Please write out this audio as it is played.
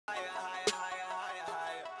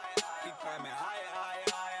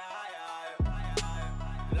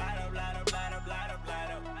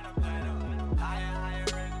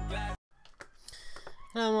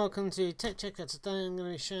Hello and welcome to TechChecker. Today I'm going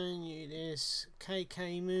to be showing you this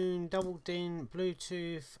KKmoon double DIN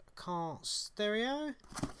Bluetooth car stereo.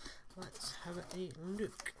 Let's have a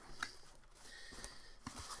look.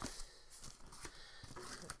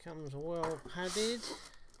 It comes well padded.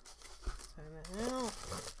 Turn it out. Got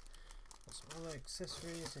some other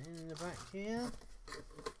accessories in the back here.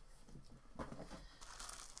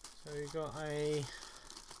 So we've got a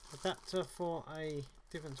adapter for a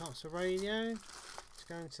different types of radio.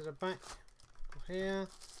 Go into the back of here,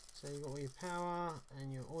 so you've got all your power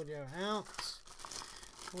and your audio out.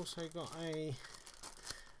 Also got a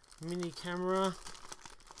mini camera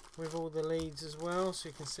with all the leads as well, so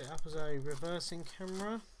you can set up as a reversing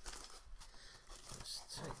camera. Let's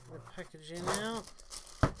take the packaging out.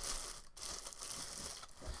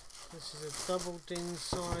 This is a double DIN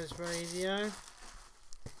size radio.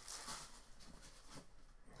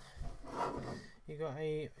 You've got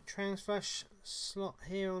a trans flash slot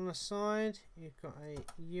here on the side, you've got a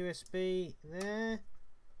USB there,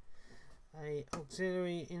 a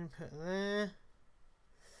auxiliary input there,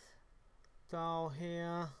 dial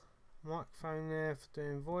here, microphone there for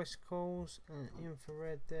doing voice calls, and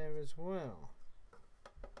infrared there as well.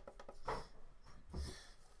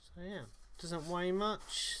 So yeah, doesn't weigh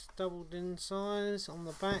much, double DIN size. On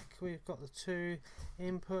the back we've got the two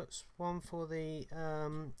inputs, one for the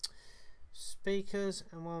speakers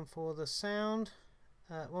and one for the sound.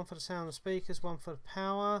 One for the sound and speakers, one for the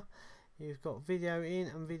power. You've got video in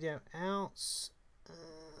and video out,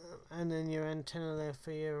 and then your antenna there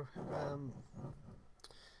for your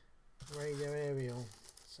radio aerial.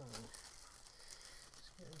 So let's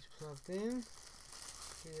get these plugged in,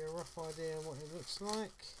 give you a rough idea of what it looks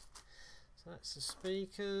like. So that's the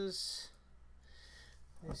speakers,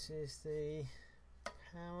 this is the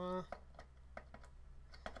power.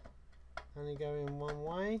 Only go in one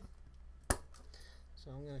way,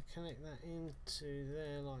 so I'm going to connect that into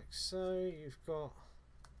there like so. You've got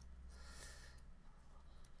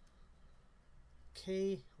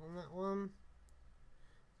key on that one,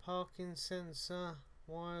 parking sensor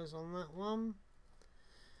wires on that one,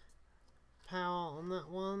 power on that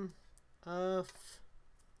one, earth,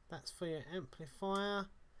 that's for your amplifier,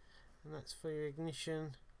 and that's for your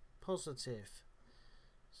ignition positive.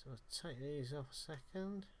 So I'll take these off a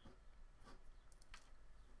second.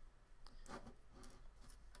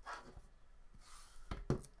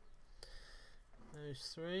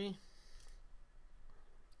 Those three.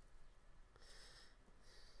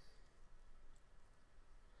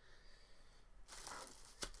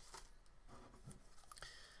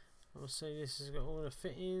 Obviously this has got all the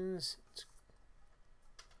fittings.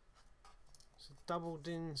 It's a double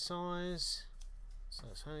DIN size, so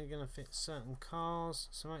it's only going to fit certain cars,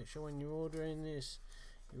 so make sure when you're ordering this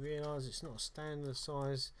you realise it's not a standard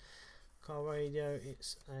size car radio,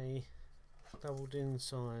 it's a double DIN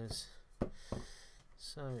size.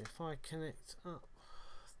 So if I connect up,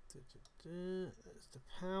 that's the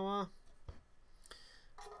power.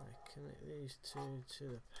 I connect these two to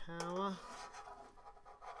the power.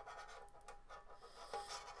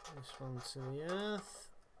 This one to the earth.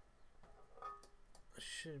 I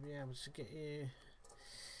should be able to get you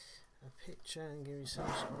a picture and give you some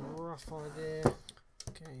sort of rough idea.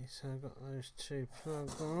 Okay, so I've got those two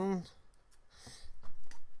plugged on.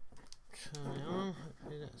 Turn it on,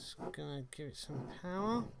 hopefully that's going to give it some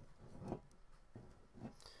power.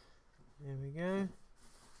 There we go.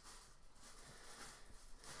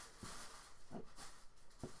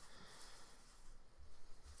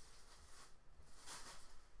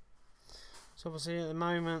 So obviously at the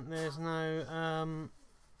moment there's no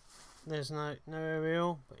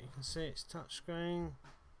aerial, but you can see it's touchscreen,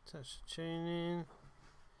 touch the tuning,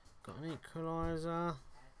 got an equalizer.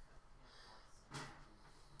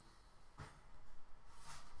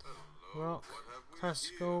 Rock,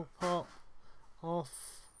 classical, pop,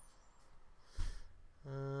 off,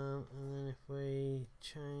 and then if we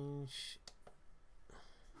change,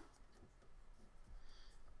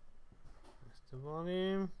 that's the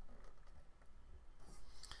volume,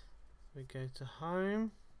 we go to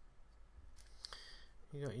home,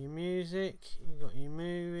 you got your music, you got your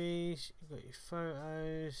movies, you got your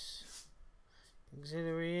photos,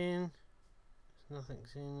 auxiliary in, there's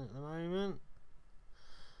nothing's in at the moment.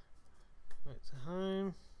 Back to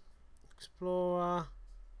home, Explorer,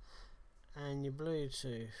 and your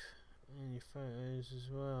Bluetooth, and your photos as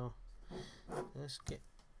well. Let's get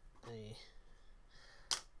a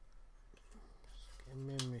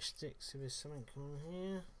memory stick, so there's something on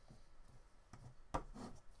here.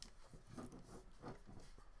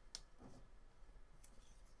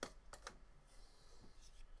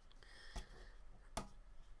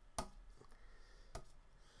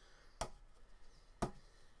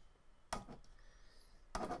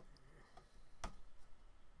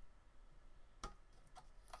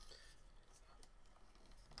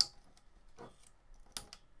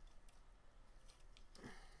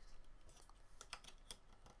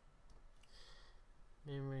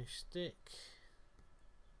 memory stick,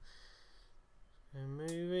 and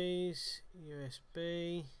movies,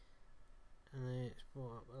 USB, and then it's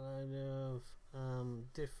brought up a load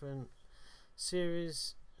of different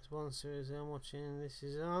series. There's one series I'm watching, This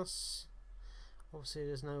Is Us. Obviously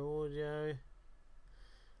there's no audio.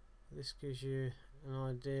 This gives you an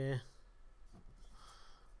idea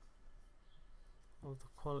of the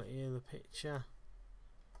quality of the picture.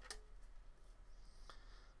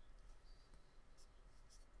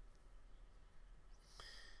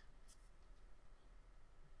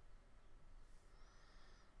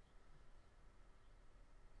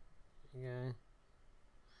 There you go.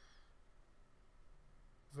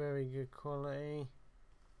 Very good quality.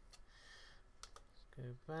 Let's go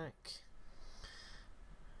back.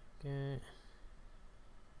 Go.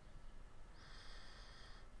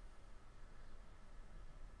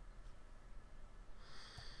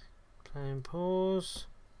 Play and pause.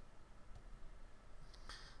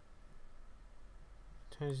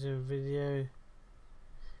 Change the video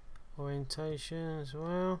orientation as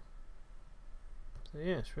well. So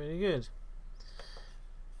yeah, it's really good.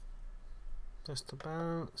 Just the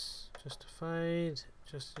balance, just a fade,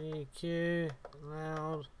 just the EQ,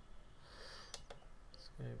 loud. Let's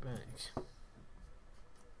go back.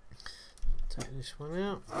 Take this one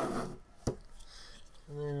out.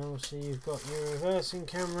 And then obviously you've got your reversing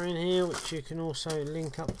camera in here, which you can also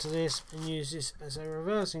link up to this and use this as a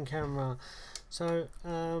reversing camera. So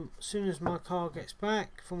as soon as my car gets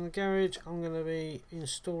back from the garage, I'm going to be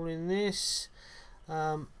installing this.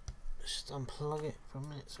 Just unplug it for a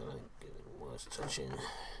minute so I don't get it worse touching.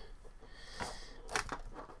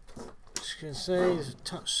 As you can see, the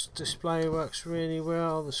touch display works really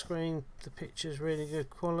well. The screen, the picture's really good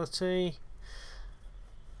quality.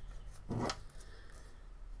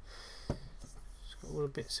 All the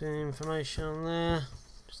bits of information on there.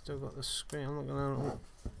 Still got the screen. I'm not going to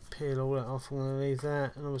peel all that off. I'm going to leave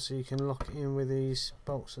that, and obviously you can lock it in with these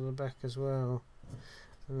bolts at the back as well,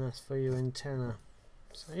 and that's for your antenna.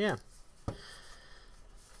 So yeah,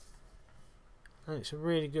 and it's a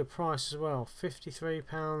really good price as well,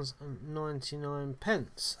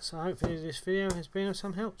 £53.99. So hopefully this video has been of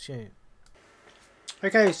some help to you.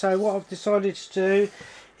 Okay, so what I've decided to do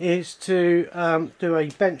is to do a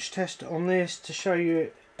bench test on this to show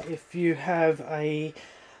you if you have a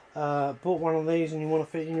bought one of these and you want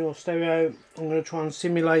to fit in your stereo. I'm going to try and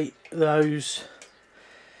simulate those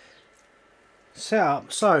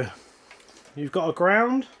setups. So you've got a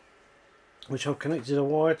ground, which I've connected a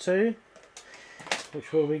wire to,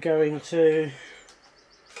 which will be going to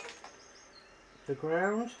the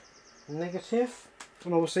ground, negative.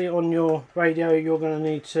 And obviously on your radio you're going to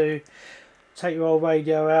need to take your old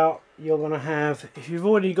radio out. You're going to have, if you've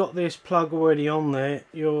already got this plug already on there,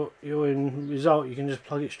 you're in result, you can just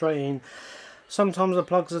plug it straight in. Sometimes the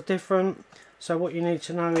plugs are different, so what you need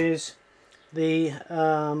to know is the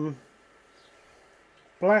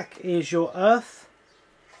black is your earth,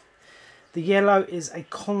 the yellow is a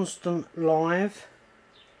constant live,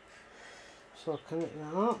 so I'll connect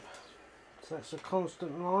that up, so that's a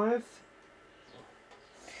constant live.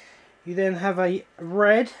 You then have a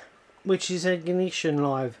red, which is ignition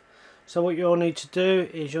live. So what you'll need to do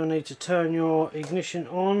is you'll need to turn your ignition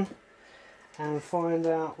on and find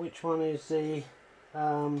out which one is the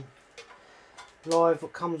live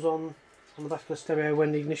that comes on the back of the stereo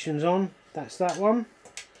when the ignition's on. That's that one.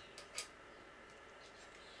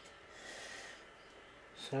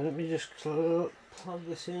 So let me just plug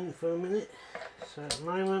this in for a minute. So at the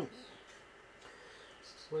moment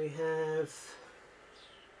we have,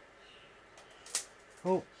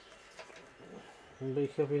 oh, and be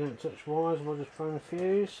careful you don't touch wires. I'll just throw in a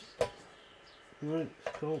fuse. Right,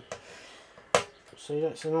 cool. See,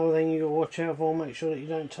 that's another thing you got to watch out for. Make sure that you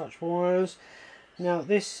don't touch wires. Now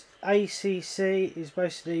this ACC is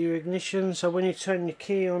basically your ignition. So when you turn your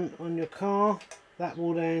key on your car, that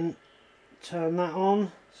will then turn that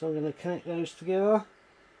on. So I'm going to connect those together.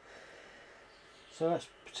 So that's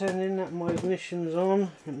pretending that my ignition's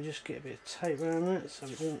on. Let me just get a bit of tape around that so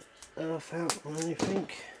it doesn't earth out on anything.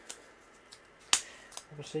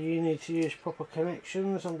 Obviously you need to use proper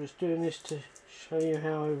connections. I'm just doing this to show you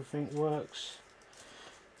how everything works.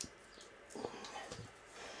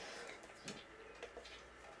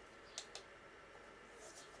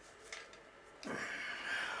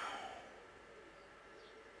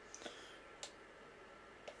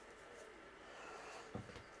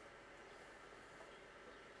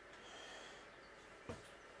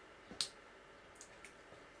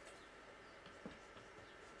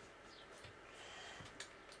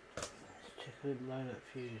 Check it, blow that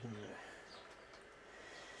fuse in there.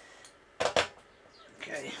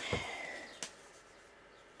 Okay.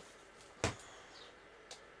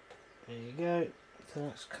 There you go. So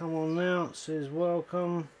that's come on now. It says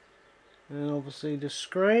welcome, and obviously the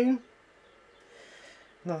screen.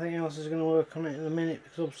 Nothing else is going to work on it in a minute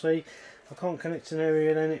because obviously I can't connect an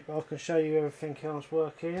aerial in it, but I can show you everything else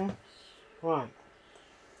working. Right.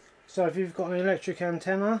 So if you've got an electric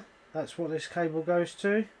antenna, that's what this cable goes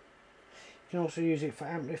to. You can also use it for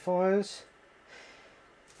amplifiers.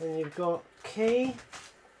 Then you've got key.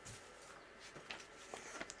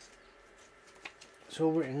 It's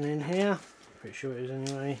all written in here. Pretty sure it is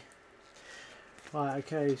anyway. Right,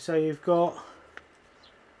 okay, so you've got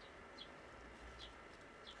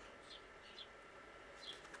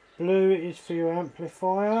blue is for your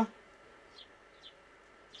amplifier.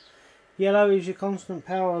 Yellow is your constant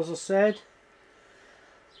power, as I said.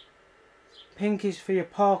 Pink is for your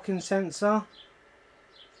parking sensor.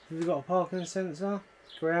 If you've got a parking sensor.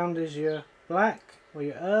 Ground is your black or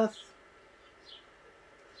your earth.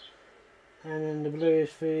 And then the blue is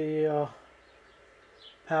for your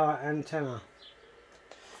power antenna.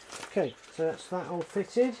 Okay, so that's that all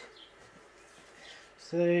fitted.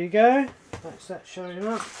 So there you go, that's that showing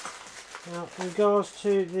up. Now in regards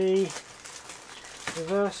to the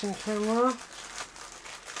reversing camera,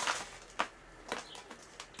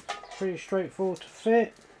 pretty straightforward to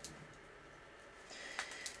fit.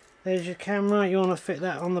 There's your camera. You want to fit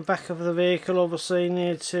that on the back of the vehicle, obviously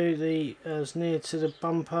near to the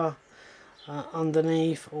bumper,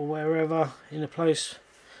 underneath or wherever, in a place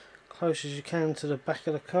close as you can to the back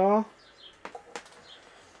of the car.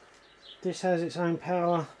 This has its own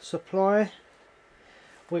power supply,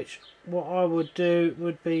 which what I would do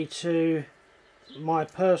would be to, my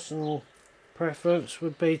personal preference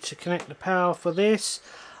would be to connect the power for this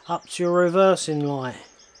up to your reversing light.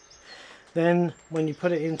 Then when you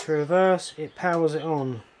put it into reverse, it powers it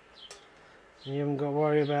on. And you haven't got to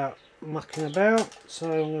worry about mucking about.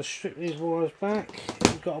 So I'm going to strip these wires back.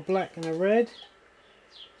 You've got a black and a red.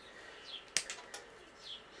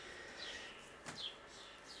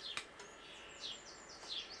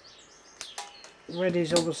 Red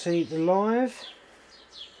is obviously the live.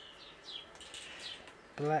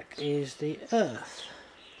 Black is the earth.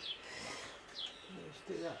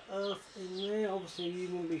 Stick that earth in there. Obviously you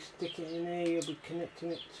won't be sticking it in there, you'll be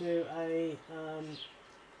connecting it to a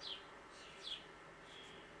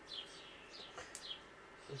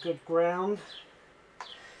good ground.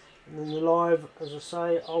 And then the live, as I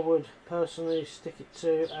say, I would personally stick it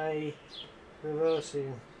to a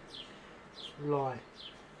reversing light.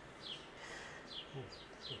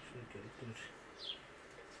 Actually get a good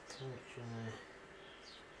connection there.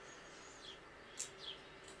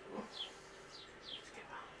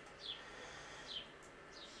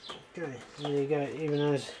 Okay, there you go, even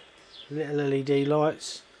has little LED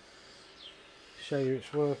lights to show you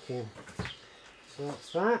it's working. So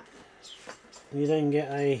that's that. You then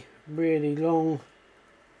get a really long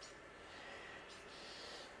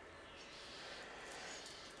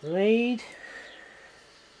lead.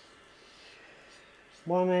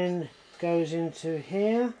 One end goes into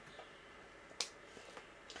here.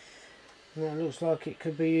 And that looks like it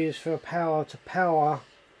could be used for a power to power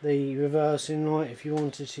the reversing light if you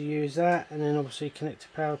wanted to use that, and then obviously connect the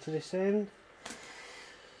power to this end.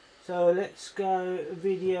 So let's go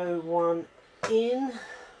video one in.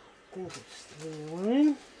 I think it's video one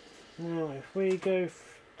in. Now if we go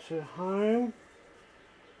to home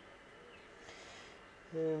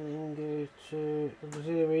and then go to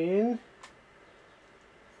auxiliary in,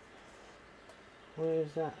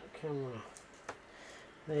 where's that camera?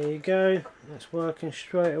 There you go, that's working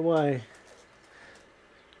straight away.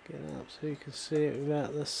 Get it up so you can see it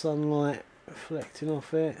without the sunlight reflecting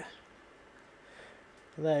off it.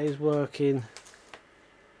 That is working.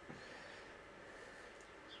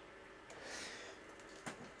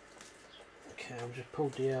 Okay, I've just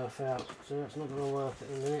pulled the earth out, so that's not going to work at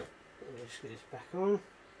the minute. Let me just get this back on.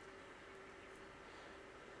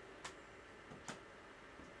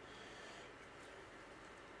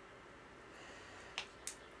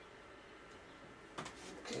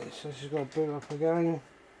 Okay, so this has got to boot up again.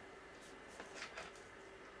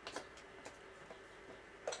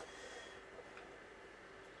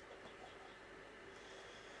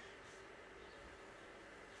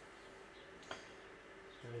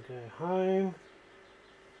 Go home,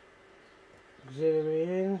 auxiliary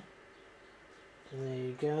in, and there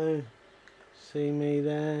you go. See me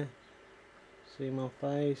there, see my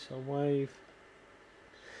face, I wave,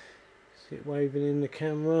 see it waving in the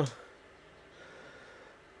camera.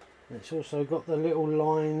 And it's also got the little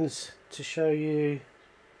lines to show you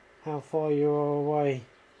how far you are away.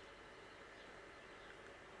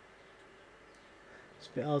 It's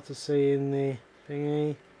a bit hard to see in the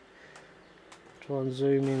thingy. try and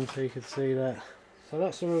zoom in so you can see that. So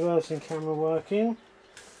that's the reversing camera working.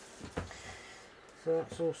 So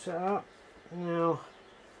that's all set up. Now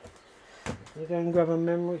you go and grab a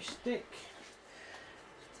memory stick.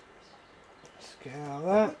 Let's get out of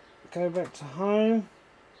that. Go back to home.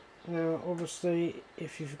 Now obviously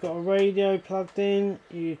if you've got a radio plugged in,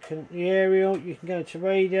 you can the aerial, you can go to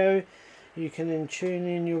radio, you can then tune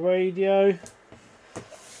in your radio.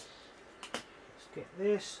 Let's get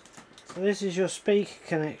this. So this is your speaker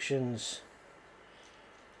connections.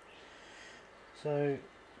 So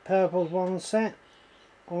purple's one set,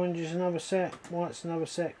 orange is another set, white's another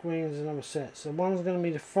set, green's another set. So one's going to be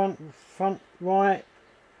the front right,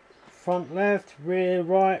 front left, rear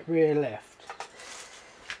right, rear left.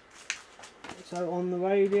 So on the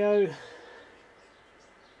radio,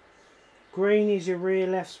 green is your rear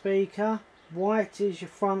left speaker, white is your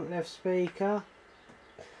front left speaker,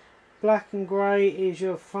 black and grey is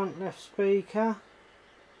your front left speaker,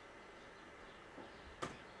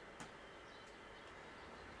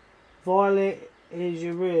 violet is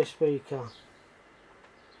your rear speaker.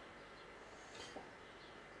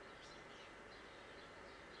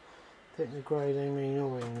 I think the grey they mean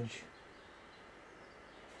orange.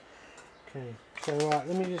 Okay, so right,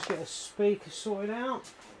 let me just get a speaker sorted out.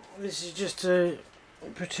 This is just to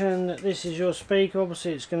pretend that this is your speaker.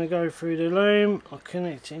 Obviously it's going to go through the loom. I'll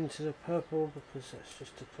connect it into the purple because that's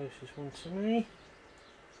just the closest one to me.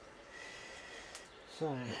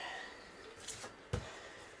 So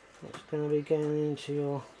it's going to be going into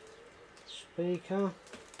your speaker.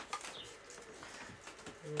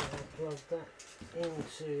 And I'll plug that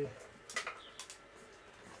into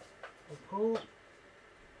the port.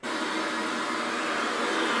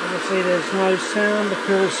 Obviously there's no sound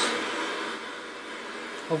because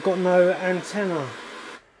I've got no antenna.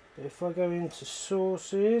 But if I go into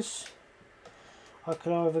sources, I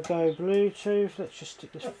can either go Bluetooth. Let's just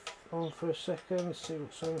stick this on for a second and see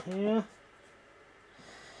what's on here.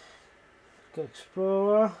 Go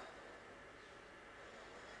Explorer,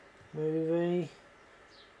 Movie,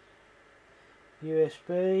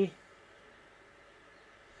 USB.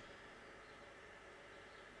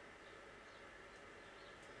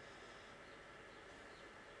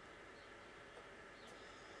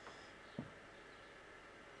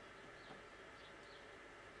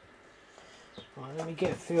 Right, let me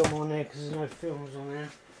get a film on there because there's no films on there.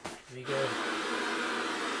 There we go.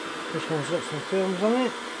 This one's got some films on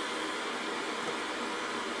it.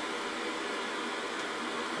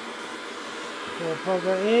 So I'll plug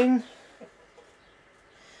that in.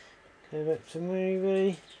 Go back to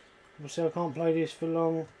movie. Obviously I can't play this for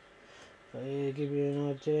long, but yeah, give you an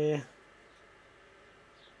idea.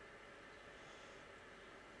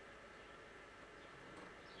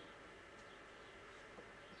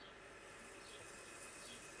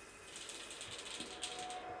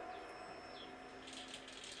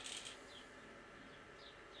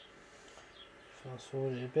 Fast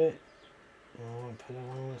forward it a bit. I won't put that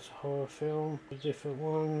one, that's a horror film. Different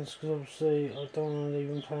ones, because obviously I don't want to leave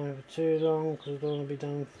them playing for too long, because I don't want to be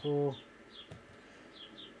done for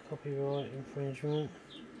copyright infringement.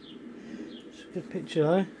 It's a good picture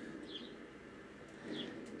though.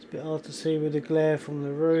 It's a bit hard to see with the glare from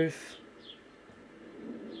the roof.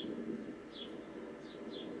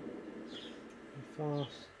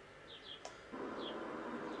 Fast.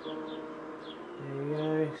 There you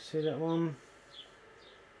go, see that one?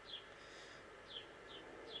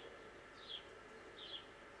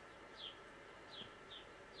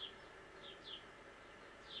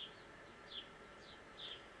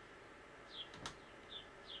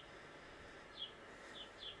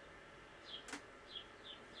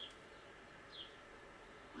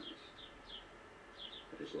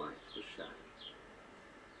 His light was shattered.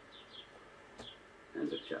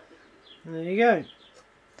 And a chapter. There you go.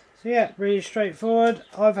 So yeah, really straightforward.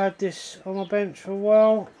 I've had this on my bench for a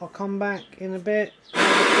while. I'll come back in a bit.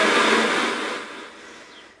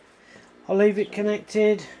 I'll leave it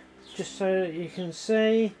connected just so that you can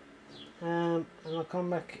see. And I'll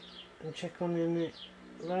come back and check on it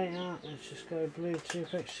later. Let's just go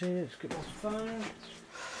Bluetooth actually. Let's get my phone.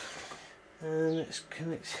 And let's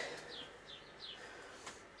connect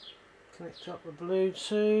up the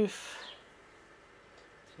Bluetooth.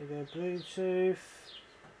 So go Bluetooth.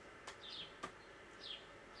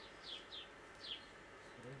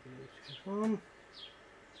 Bluetooth on.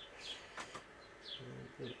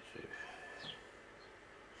 Bluetooth.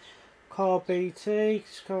 Car BT,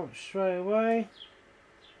 just come up straight away.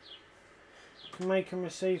 You can make and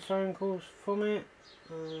receive phone calls from it.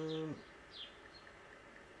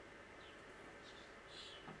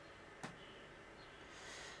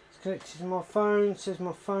 Connected to my phone, it says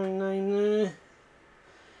my phone name there.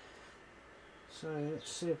 So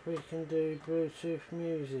let's see if we can do Bluetooth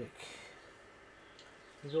music.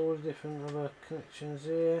 There's all the different other connections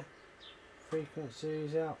here,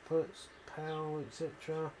 frequencies, outputs, power,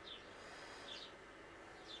 etc.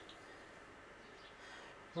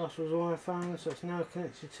 Russell's iPhone, so it's now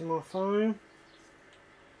connected to my phone.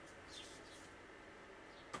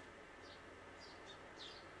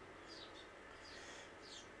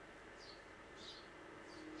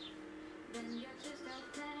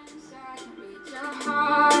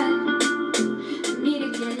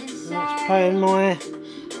 That's playing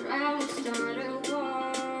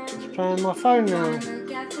my phone now.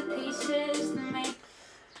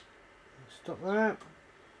 Stop that.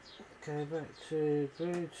 Okay, back to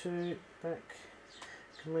Bluetooth. Back.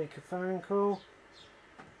 Can make a phone call.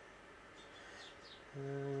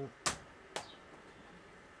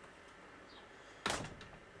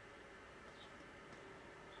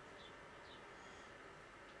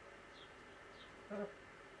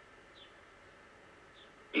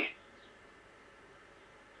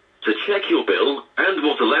 To check your bill and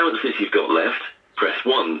what allowances you've got left, press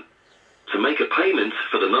 1. To make a payment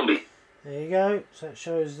for the number. There you go. So it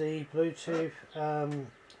shows the Bluetooth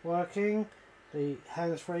working, the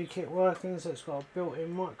hands-free kit working. So it's got a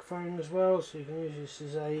built-in microphone as well, so you can use this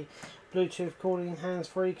as a Bluetooth calling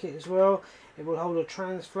hands-free kit as well. It will hold a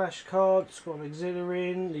trans flash card. It's got an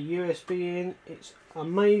auxiliary in, the USB in. It's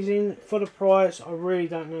amazing for the price. I really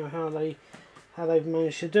don't know how they've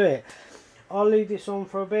managed to do it. I'll leave this on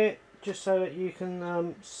for a bit just so that you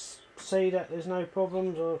can see that there's no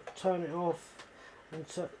problems. I'll turn it off and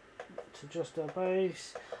to adjust our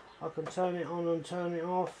bass. I can turn it on and turn it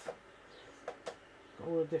off. Got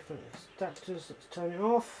all the different adapters. Let's turn it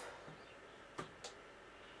off.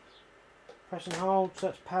 Press and hold, so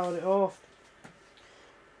that's powered it off.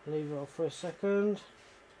 Leave it off for a second.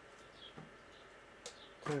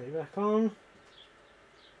 Turn it back on.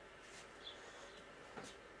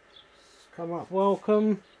 Come up,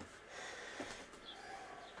 welcome.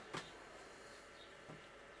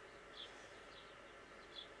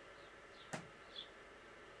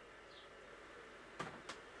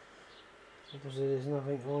 Obviously there's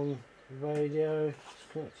nothing on the radio, it's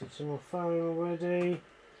connected to my phone already.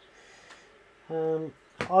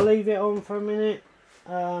 I'll leave it on for a minute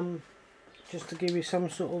just to give you some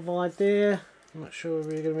sort of idea. I'm not sure if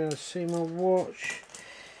you're going to be able to see my watch.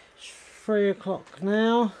 It's 3 o'clock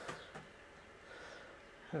now.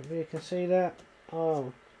 Hopefully you can see that.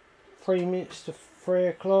 3 minutes to 3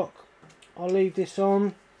 o'clock. I'll leave this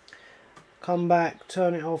on, come back,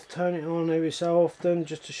 turn it off, turn it on every so often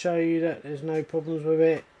just to show you that there's no problems with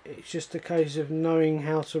it. It's just a case of knowing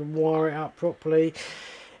how to wire it up properly.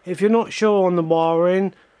 If you're not sure on the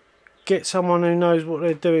wiring, get someone who knows what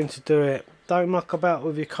they're doing to do it. Don't muck about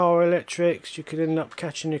with your car electrics. You could end up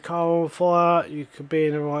catching your car on fire. You could be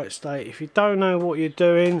in the right state. If you don't know what you're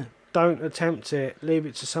doing, don't attempt it. Leave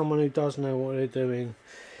it to someone who does know what they're doing.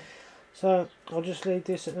 So I'll just leave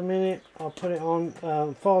this at the minute. I'll put it on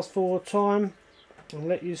fast forward time and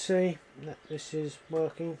let you see that this is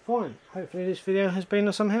working fine. Hopefully this video has been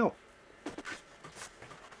of some help.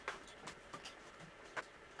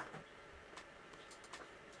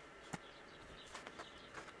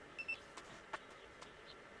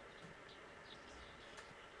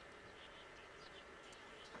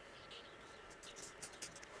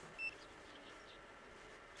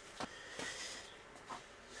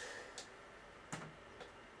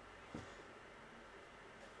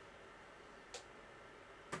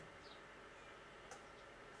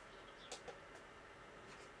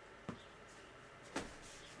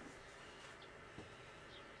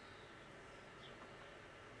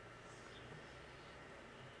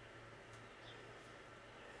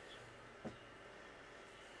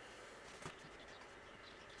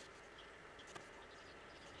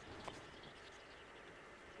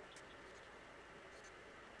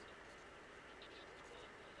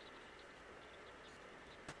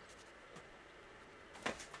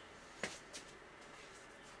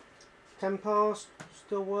 Ten past,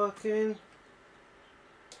 still working.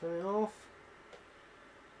 Turn it off.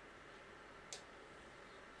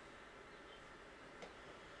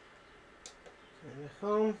 Turn it back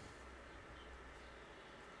on.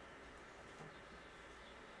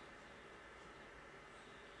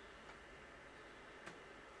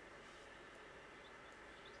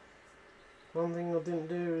 One thing I didn't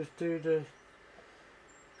do is do the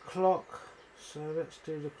clock, so let's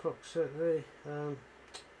do the clock separately.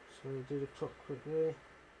 So we'll do the clock quickly.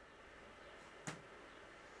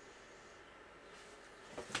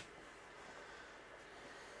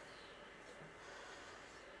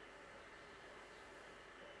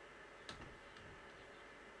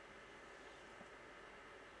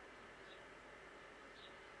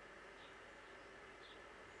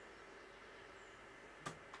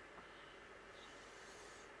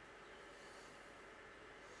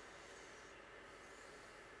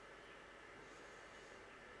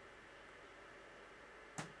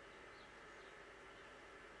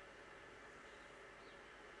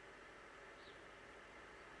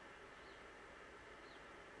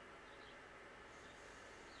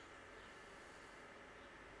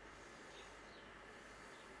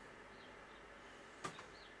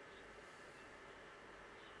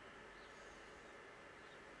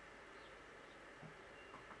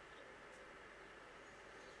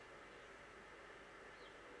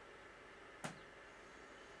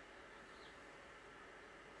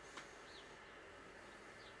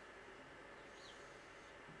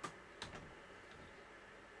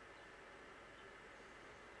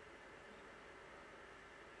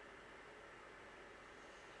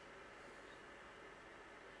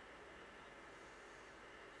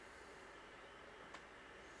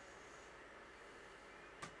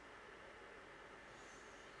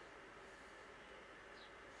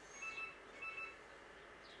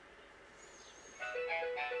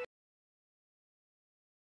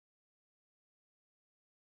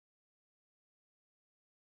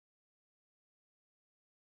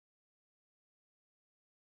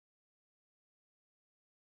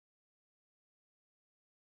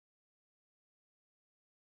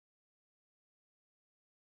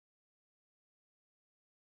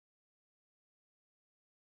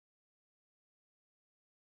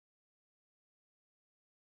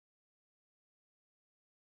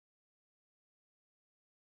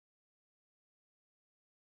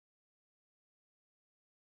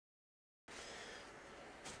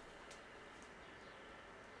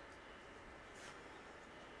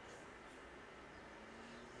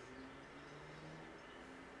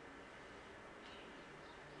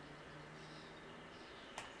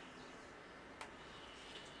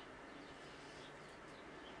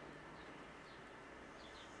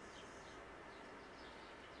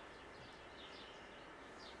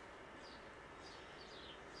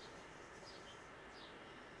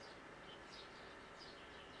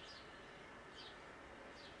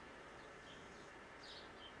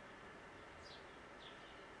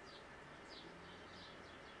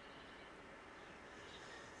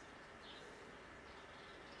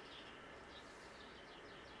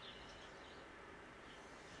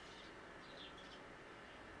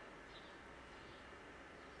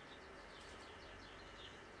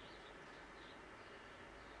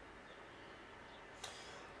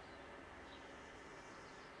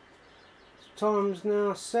 times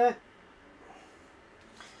now set.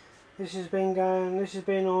 This has been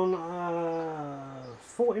on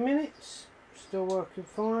 40 minutes, still working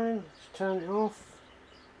fine. Let's turn it off,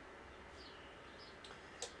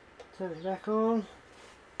 turn it back on,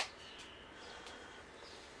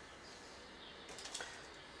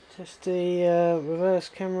 test the reverse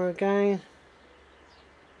camera again.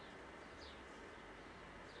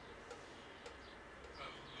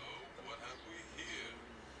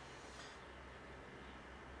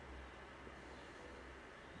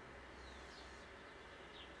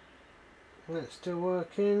 That's still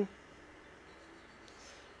working.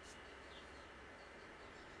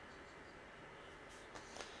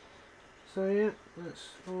 So yeah, that's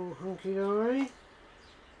all hunky-dory.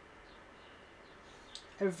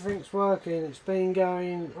 Everything's working. It's been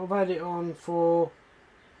going, I've had it on for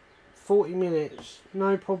 40 minutes,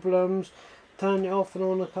 no problems. Turned it off and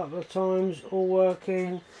on a couple of times, all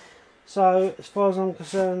working. So as far as I'm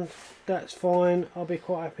concerned, that's fine. I'll be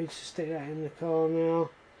quite happy to stick that in the car now.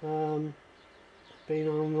 Been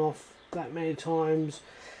on and off that many times.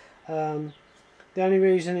 The only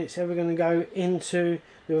reason it's ever going to go into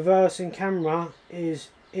the reversing camera is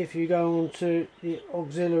if you go onto the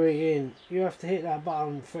auxiliary in. You have to hit that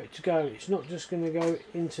button for it to go. It's not just going to go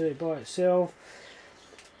into it by itself.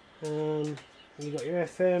 You got your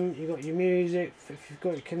FM, you got your music. If you've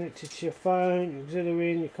got it connected to your phone, your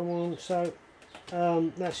auxiliary in, you come on. So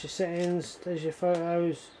that's your settings. There's your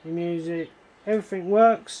photos, your music. Everything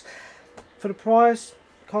works. For the price,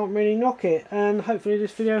 can't really knock it, and hopefully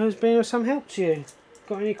this video has been of some help to you.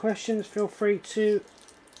 Got any questions, feel free to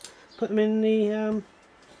put them in the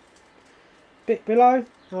bit below.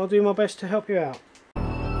 I'll do my best to help you out.